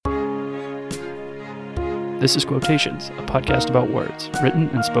This is Quotations, a podcast about words, written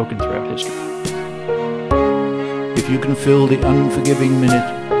and spoken throughout history. If you can fill the unforgiving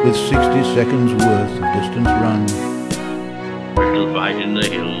minute with 60 seconds worth of distance run, we shall fight in the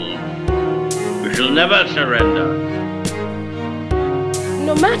hills. We shall never surrender.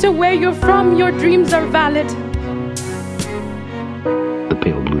 No matter where you're from, your dreams are valid. The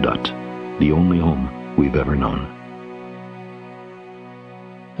Pale Blue Dot, the only home we've ever known.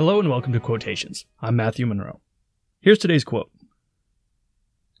 Hello and welcome to Quotations. I'm Matthew Monroe. Here's today's quote.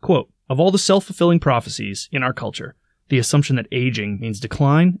 Quote, "Of all the self-fulfilling prophecies in our culture, the assumption that aging means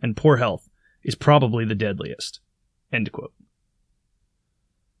decline and poor health is probably the deadliest." End quote.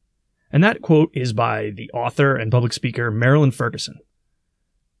 And that quote is by the author and public speaker Marilyn Ferguson.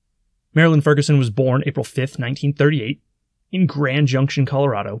 Marilyn Ferguson was born April 5th, 1938, in Grand Junction,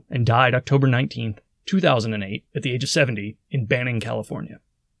 Colorado, and died October 19th, 2008, at the age of 70, in Banning, California.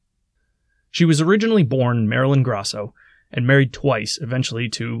 She was originally born Marilyn Grasso and married twice, eventually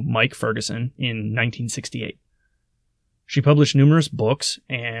to Mike Ferguson in 1968. She published numerous books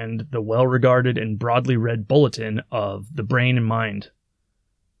and the well-regarded and broadly read Bulletin of the Brain and Mind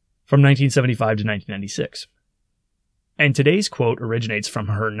from 1975 to 1996. And today's quote originates from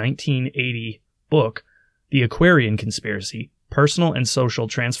her 1980 book, The Aquarian Conspiracy, Personal and Social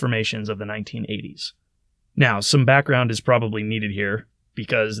Transformations of the 1980s. Now, some background is probably needed here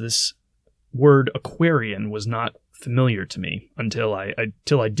because this word Aquarian was not familiar to me until I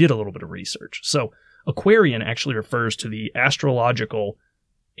did a little bit of research. So, Aquarian actually refers to the astrological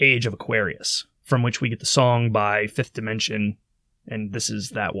age of Aquarius, from which we get the song by Fifth Dimension, and this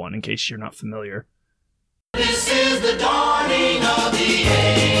is that one, in case you're not familiar. This is the dawning of the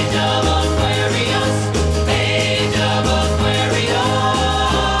age of Aquarius, age of Aquarius,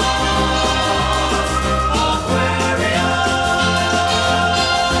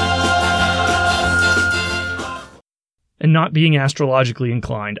 And not being astrologically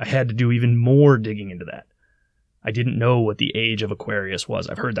inclined, I had to do even more digging into that. I didn't know what the age of Aquarius was.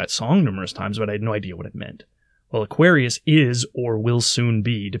 I've heard that song numerous times, but I had no idea what it meant. Well, Aquarius is or will soon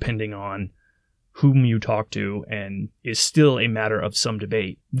be, depending on whom you talk to, and is still a matter of some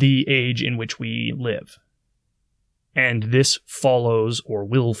debate, the age in which we live. And this follows, or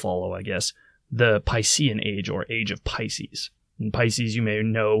will follow, I guess, the Piscean age, or age of Pisces. And Pisces, you may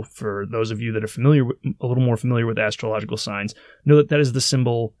know, for those of you that are a little more familiar with astrological signs, know that is the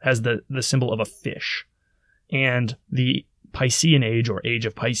symbol, has the symbol of a fish. And the Piscean age, or age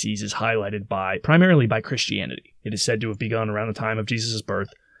of Pisces, is highlighted primarily by Christianity. It is said to have begun around the time of Jesus'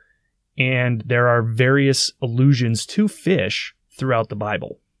 birth. And there are various allusions to fish throughout the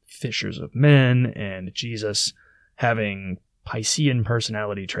Bible. Fishers of men, and Jesus having Piscean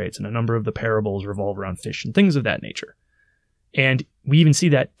personality traits, and a number of the parables revolve around fish and things of that nature. And we even see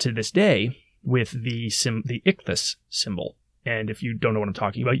that to this day with the ichthus symbol. And if you don't know what I'm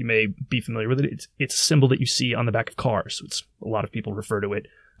talking about, you may be familiar with it. It's a symbol that you see on the back of cars. A lot of people refer to it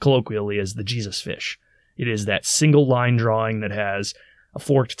colloquially as the Jesus fish. It is that single line drawing that has a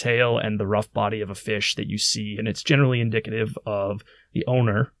forked tail and the rough body of a fish that you see, and it's generally indicative of the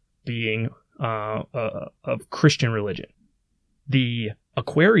owner being of Christian religion. The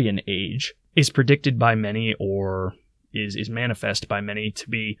Aquarian age is predicted by many, or is manifest by many, to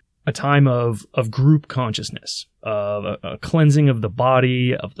be a time of group consciousness, of a cleansing of the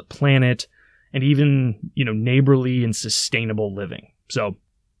body, of the planet, and even, neighborly and sustainable living. So,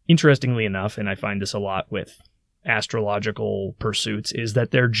 interestingly enough, and I find this a lot with astrological pursuits, is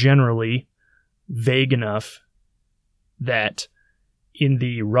that they're generally vague enough that in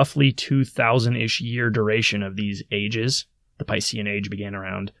the roughly 2000-ish year duration of these ages, the Piscean age began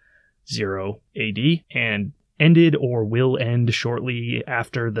around 0 AD and ended or will end shortly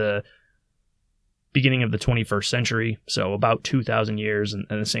after the beginning of the 21st century, so about 2,000 years, and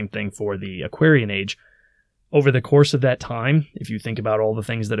the same thing for the Aquarian age. Over the course of that time, if you think about all the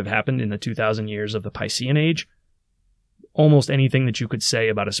things that have happened in the 2,000 years of the Piscean age, almost anything that you could say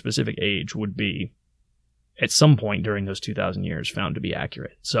about a specific age would be, at some point during those 2,000 years, found to be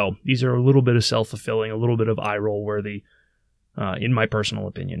accurate. So these are a little bit of self-fulfilling, a little bit of eye-roll worthy, in my personal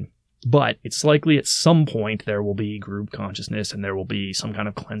opinion. But it's likely at some point there will be group consciousness, and there will be some kind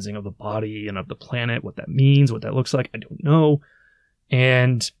of cleansing of the body and of the planet. What that means, what that looks like, I don't know.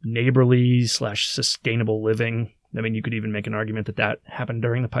 And neighborly / sustainable living. I mean, you could even make an argument that happened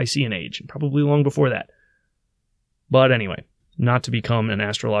during the Piscean age, and probably long before that. But anyway, not to become an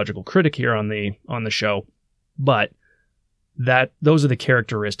astrological critic here on the show, but those are the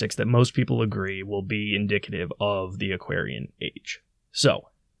characteristics that most people agree will be indicative of the Aquarian age. So,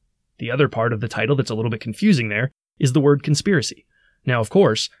 the other part of the title that's a little bit confusing there is the word conspiracy. Now, of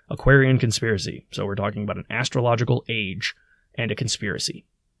course, Aquarian conspiracy. So we're talking about an astrological age and a conspiracy.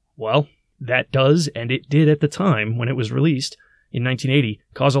 Well, that does, and it did at the time when it was released in 1980,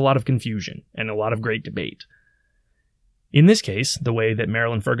 cause a lot of confusion and a lot of great debate. In this case, the way that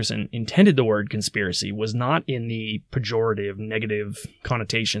Marilyn Ferguson intended the word conspiracy was not in the pejorative, negative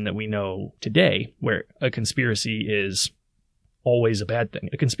connotation that we know today, where a conspiracy is always a bad thing.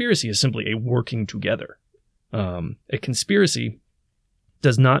 A conspiracy is simply a working together. A conspiracy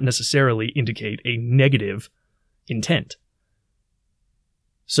does not necessarily indicate a negative intent.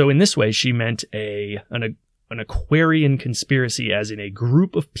 So in this way, she meant an Aquarian conspiracy as in a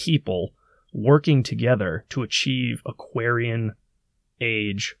group of people working together to achieve Aquarian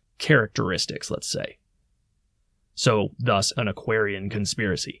age characteristics, let's say. So thus, an Aquarian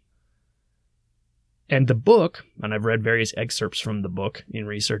conspiracy. And the book, and I've read various excerpts from the book in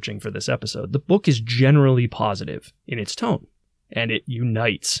researching for this episode, the book is generally positive in its tone, and it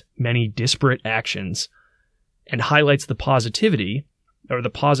unites many disparate actions and highlights the positivity or the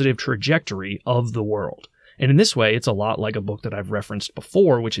positive trajectory of the world. And in this way, it's a lot like a book that I've referenced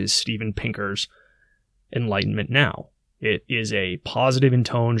before, which is Steven Pinker's Enlightenment Now. It is a positive in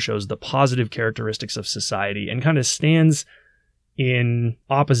tone, shows the positive characteristics of society, and kind of stands in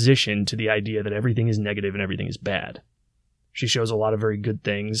opposition to the idea that everything is negative and everything is bad. She shows a lot of very good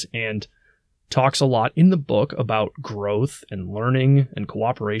things and talks a lot in the book about growth and learning and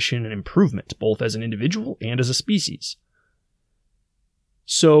cooperation and improvement, both as an individual and as a species.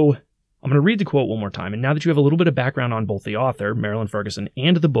 So I'm going to read the quote one more time, and now that you have a little bit of background on both the author, Marilyn Ferguson,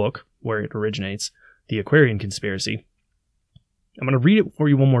 and the book, where it originates, The Aquarian Conspiracy, I'm going to read it for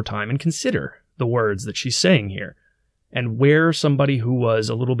you one more time and consider the words that she's saying here, and where somebody who was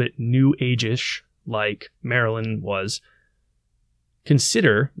a little bit New Age-ish, like Marilyn was,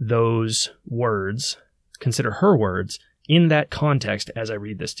 consider those words, consider her words, in that context as I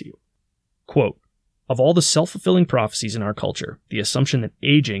read this to you. Quote, "Of all the self-fulfilling prophecies in our culture, the assumption that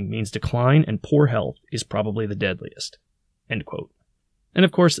aging means decline and poor health is probably the deadliest." End quote. And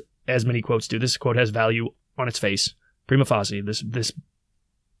of course, as many quotes do, this quote has value on its face. Prima facie, this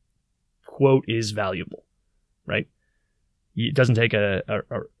quote is valuable, right? It doesn't take an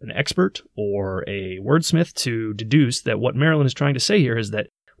expert or a wordsmith to deduce that what Marilyn is trying to say here is that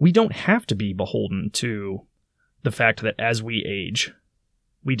we don't have to be beholden to the fact that as we age,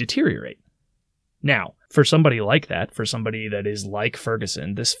 we deteriorate. Now, for somebody like that, for somebody that is like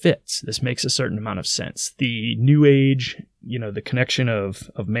Ferguson, this fits. This makes a certain amount of sense. The New Age, the connection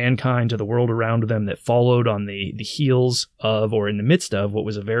of mankind to the world around them that followed on the heels of, or in the midst of, what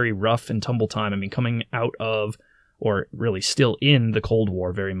was a very rough and tumble time. I mean, coming out of, or really still in, the Cold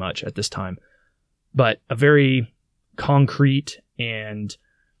War very much at this time. But a very concrete and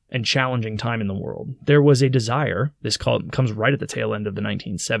challenging time in the world. There was a desire, this comes right at the tail end of the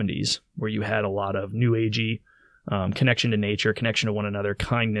 1970s, where you had a lot of New Agey connection to nature, connection to one another,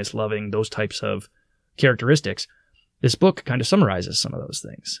 kindness, loving, those types of characteristics. This book kind of summarizes some of those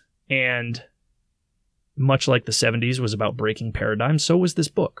things. And much like the 70s was about breaking paradigms, so was this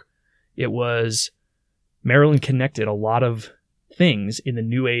book. It was, Marilyn connected a lot of things in the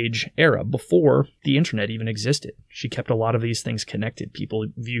New Age era before the internet even existed. She kept a lot of these things connected. People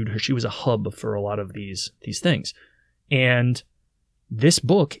viewed her, she was a hub for a lot of these things. And this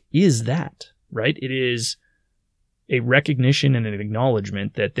book is that, right? It is a recognition and an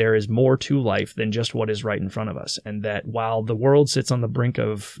acknowledgement that there is more to life than just what is right in front of us. And that while the world sits on the brink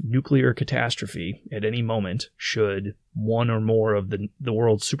of nuclear catastrophe at any moment, should one or more of the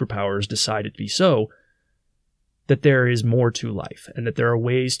world's superpowers decide it to be so, that there is more to life and that there are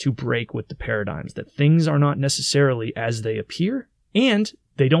ways to break with the paradigms, that things are not necessarily as they appear, and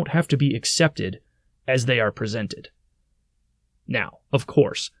they don't have to be accepted as they are presented. Now, of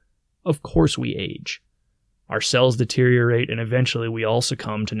course we age. Our cells deteriorate, and eventually we all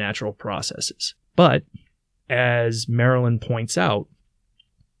succumb to natural processes. But, as Marilyn points out,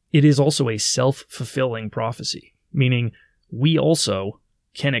 it is also a self-fulfilling prophecy, meaning we also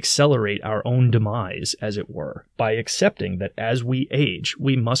can accelerate our own demise, as it were, by accepting that as we age,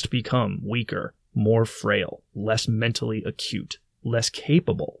 we must become weaker, more frail, less mentally acute, less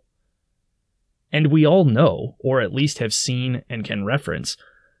capable. And we all know, or at least have seen and can reference,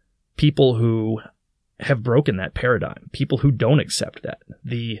 people who have broken that paradigm, people who don't accept that.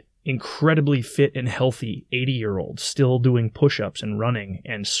 The incredibly fit and healthy 80-year-old still doing push-ups and running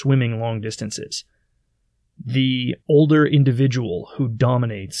and swimming long distances. The older individual who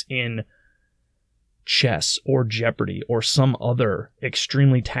dominates in chess or Jeopardy or some other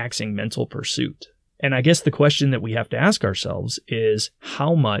extremely taxing mental pursuit. And I guess the question that we have to ask ourselves is,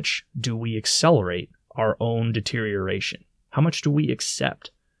 how much do we accelerate our own deterioration? How much do we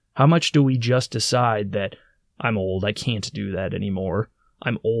accept? How much do we just decide that I'm old, I can't do that anymore.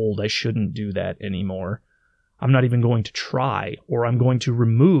 I'm old, I shouldn't do that anymore. I'm not even going to try, or I'm going to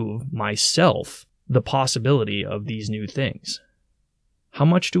remove myself the possibility of these new things. How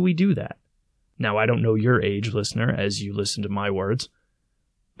much do we do that? Now, I don't know your age, listener, as you listen to my words,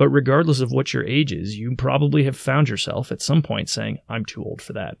 but regardless of what your age is, you probably have found yourself at some point saying, I'm too old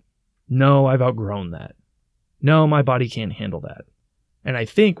for that. No, I've outgrown that. No, my body can't handle that. And I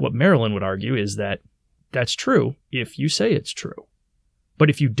think what Marilyn would argue is that that's true if you say it's true. But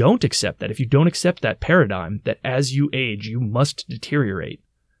if you don't accept that, if you don't accept that paradigm that as you age, you must deteriorate,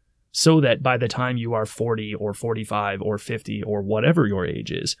 so that by the time you are 40 or 45 or 50 or whatever your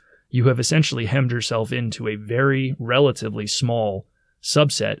age is, you have essentially hemmed yourself into a very relatively small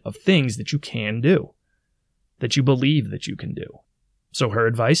subset of things that you can do, that you believe that you can do. So her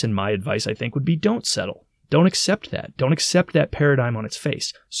advice and my advice, I think, would be don't settle. Don't accept that. Don't accept that paradigm on its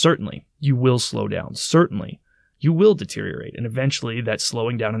face. Certainly, you will slow down. Certainly, you will deteriorate. And eventually, that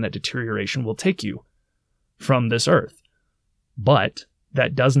slowing down and that deterioration will take you from this earth. But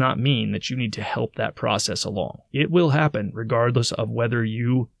that does not mean that you need to help that process along. It will happen regardless of whether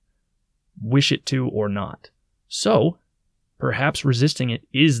you wish it to or not. So, perhaps resisting it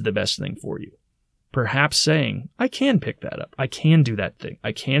is the best thing for you. Perhaps saying, I can pick that up. I can do that thing.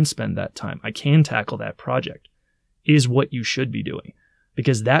 I can spend that time. I can tackle that project is what you should be doing,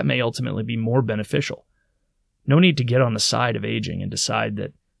 because that may ultimately be more beneficial. No need to get on the side of aging and decide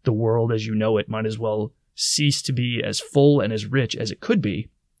that the world as you know it might as well cease to be as full and as rich as it could be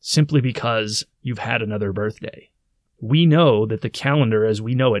simply because you've had another birthday. We know that the calendar as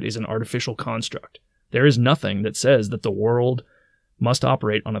we know it is an artificial construct. There is nothing that says that the world must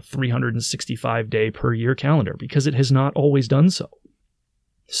operate on a 365-day per year calendar, because it has not always done so.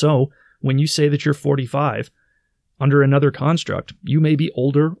 So, when you say that you're 45, under another construct, you may be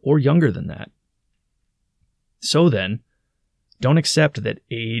older or younger than that. So then, don't accept that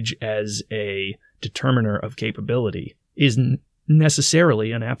age as a determiner of capability is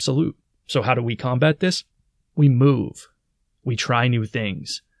necessarily an absolute. So how do we combat this? We move. We try new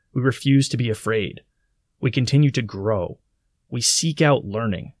things. We refuse to be afraid. We continue to grow. We seek out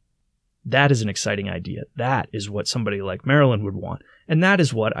learning. That is an exciting idea. That is what somebody like Marilyn would want. And that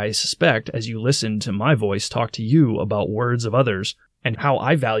is what I suspect as you listen to my voice talk to you about words of others and how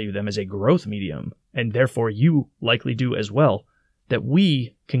I value them as a growth medium, and therefore you likely do as well, that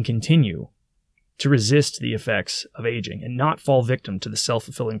we can continue to resist the effects of aging and not fall victim to the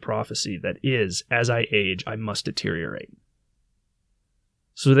self-fulfilling prophecy that is, as I age, I must deteriorate.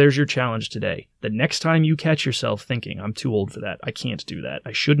 So there's your challenge today. The next time you catch yourself thinking, I'm too old for that, I can't do that,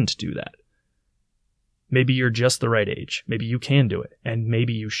 I shouldn't do that, maybe you're just the right age, maybe you can do it, and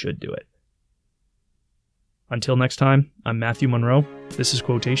maybe you should do it. Until next time, I'm Matthew Monroe, this is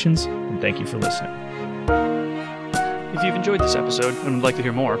Quotations, and thank you for listening. If you've enjoyed this episode and would like to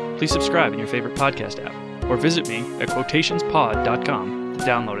hear more, please subscribe in your favorite podcast app, or visit me at quotationspod.com to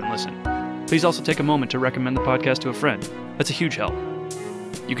download and listen. Please also take a moment to recommend the podcast to a friend. That's a huge help.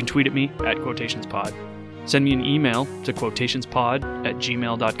 You can tweet at me at quotationspod. Send me an email to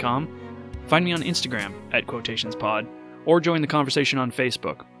quotationspod@gmail.com. Find me on Instagram at quotationspod, or join the conversation on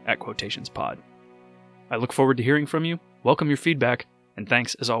Facebook at quotationspod. I look forward to hearing from you, welcome your feedback, and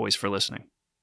thanks as always for listening.